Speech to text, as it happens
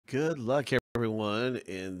Good luck, everyone,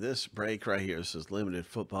 in this break right here. This is Limited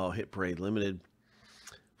Football Hit Parade Limited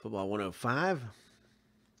Football 105.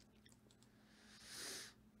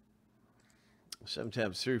 7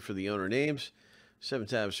 times through for the owner names, 7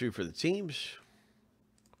 times through for the teams.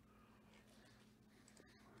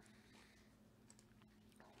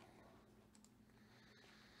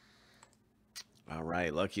 All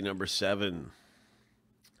right, lucky number 7.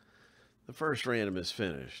 The first random is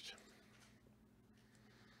finished.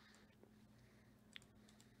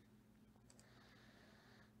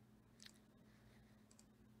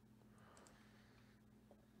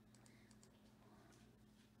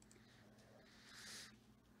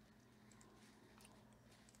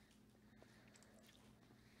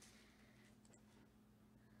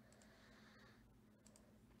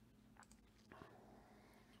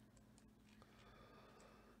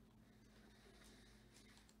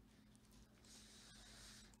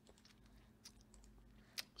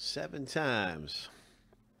 Seven times.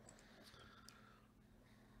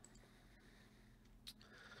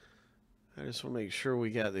 I just want to make sure we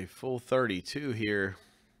got the full 32 here.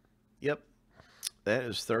 Yep, that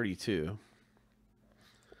is 32.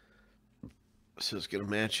 So it's going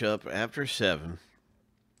to match up after 7.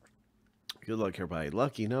 Good luck, everybody.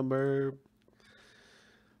 Lucky number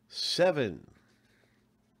 7.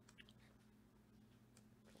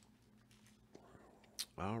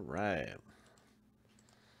 All right.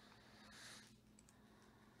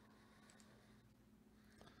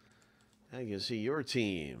 I can see your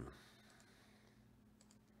team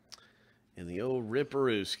in the old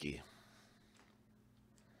Ripperooski.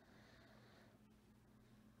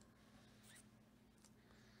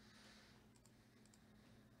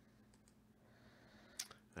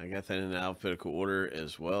 I got that in alphabetical order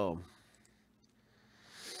as well.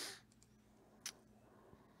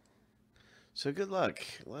 So good luck.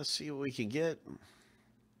 Let's see what we can get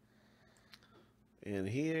in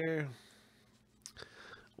here.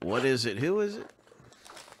 What is it? Who is it?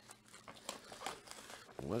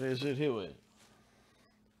 What is it? Who is it?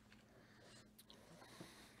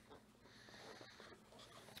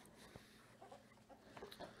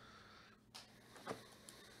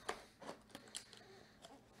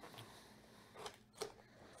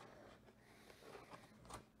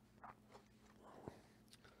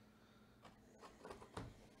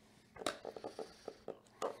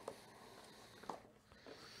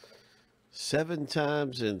 Seven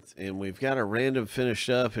times, and we've got a random finished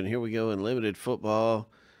up, and here we go in limited football.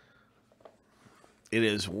 It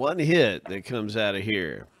is one hit that comes out of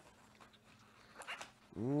here.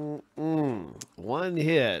 One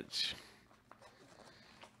hit.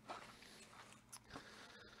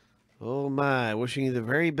 Oh my, wishing you the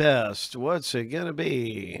very best. What's it gonna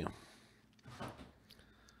be?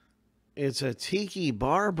 It's a Tiki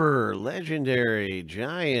Barber, legendary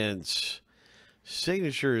Giants.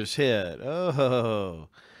 Signatures hit. Oh,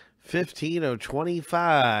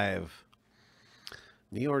 15/25.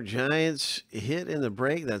 New York Giants hit in the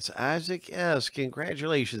break. That's Isaac S.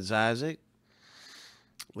 Congratulations, Isaac.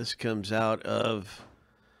 This comes out of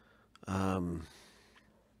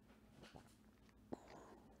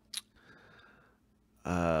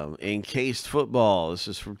Encased Football. This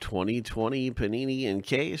is from 2020 Panini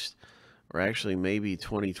Encased, or actually maybe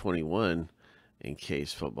 2021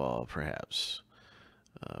 Encased Football, perhaps.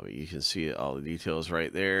 You can see all the details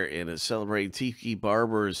right there, and it's celebrating Tiki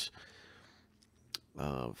Barber's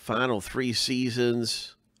final 3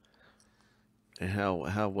 seasons and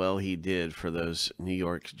how well he did for those New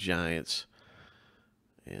York Giants.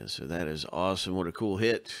 And so that is awesome. What a cool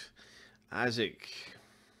hit, Isaac.